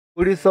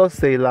Khuliso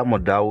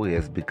Mudau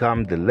has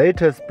become the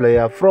latest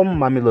player from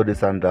Mamelodi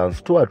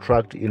Sundowns to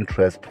attract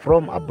interest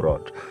from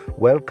abroad.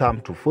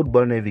 Welcome to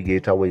Football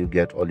Navigator, where you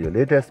get all your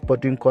latest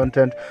sporting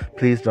content.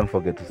 Please don't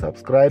forget to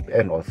subscribe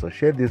and also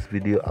share this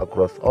video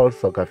across all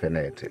soccer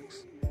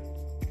fanatics.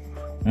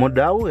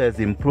 Mudau has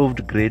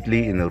improved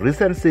greatly in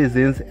recent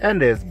seasons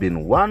and has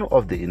been one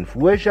of the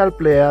influential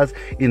players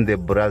in the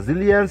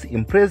Brazilians'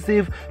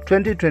 impressive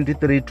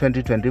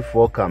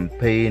 2023-2024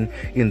 campaign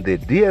in the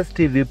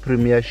DStv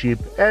Premiership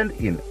and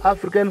in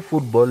African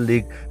Football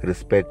League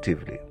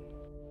respectively.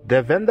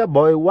 The Venda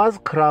boy was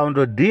crowned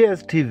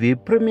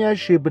DStv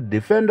Premiership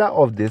Defender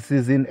of the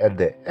Season at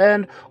the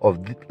end of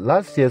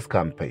last year's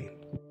campaign.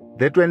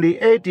 The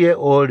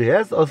 28-year-old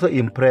has also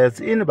impressed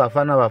in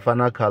Bafana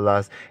Bafana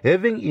colours,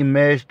 having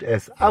emerged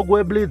as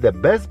arguably the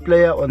best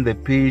player on the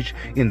pitch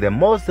in the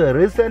most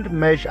recent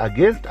match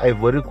against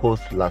Ivory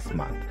Coast last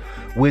month,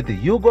 with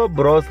Hugo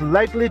Bros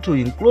likely to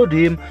include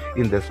him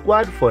in the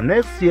squad for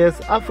next year's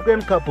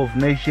African Cup of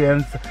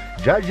Nations,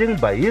 judging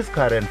by his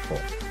current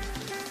form.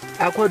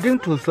 According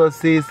to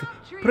sources,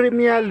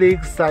 Premier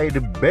League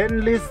side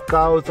Burnley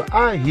scouts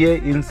are here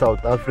in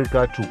South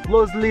Africa to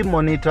closely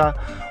monitor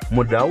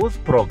Mudau's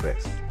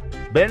progress.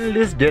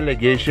 Burnley's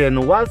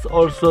delegation was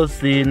also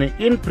seen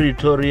in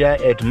Pretoria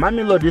at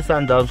Mamelodi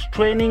Sundowns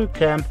training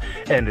camp,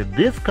 and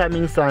this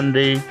coming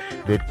Sunday,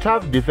 the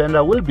tough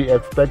defender will be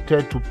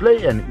expected to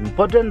play an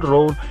important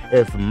role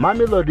as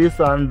Mamelodi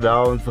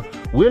Sundowns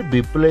will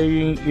be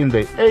playing in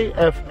the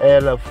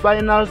AFL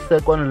final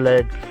second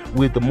leg,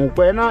 with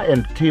Mukwena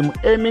and team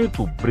aiming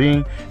to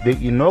bring the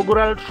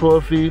inaugural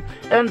trophy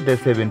and the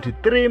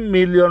 73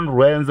 million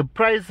rands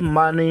prize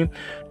money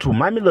to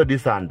Mamelodi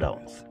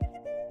Sundowns.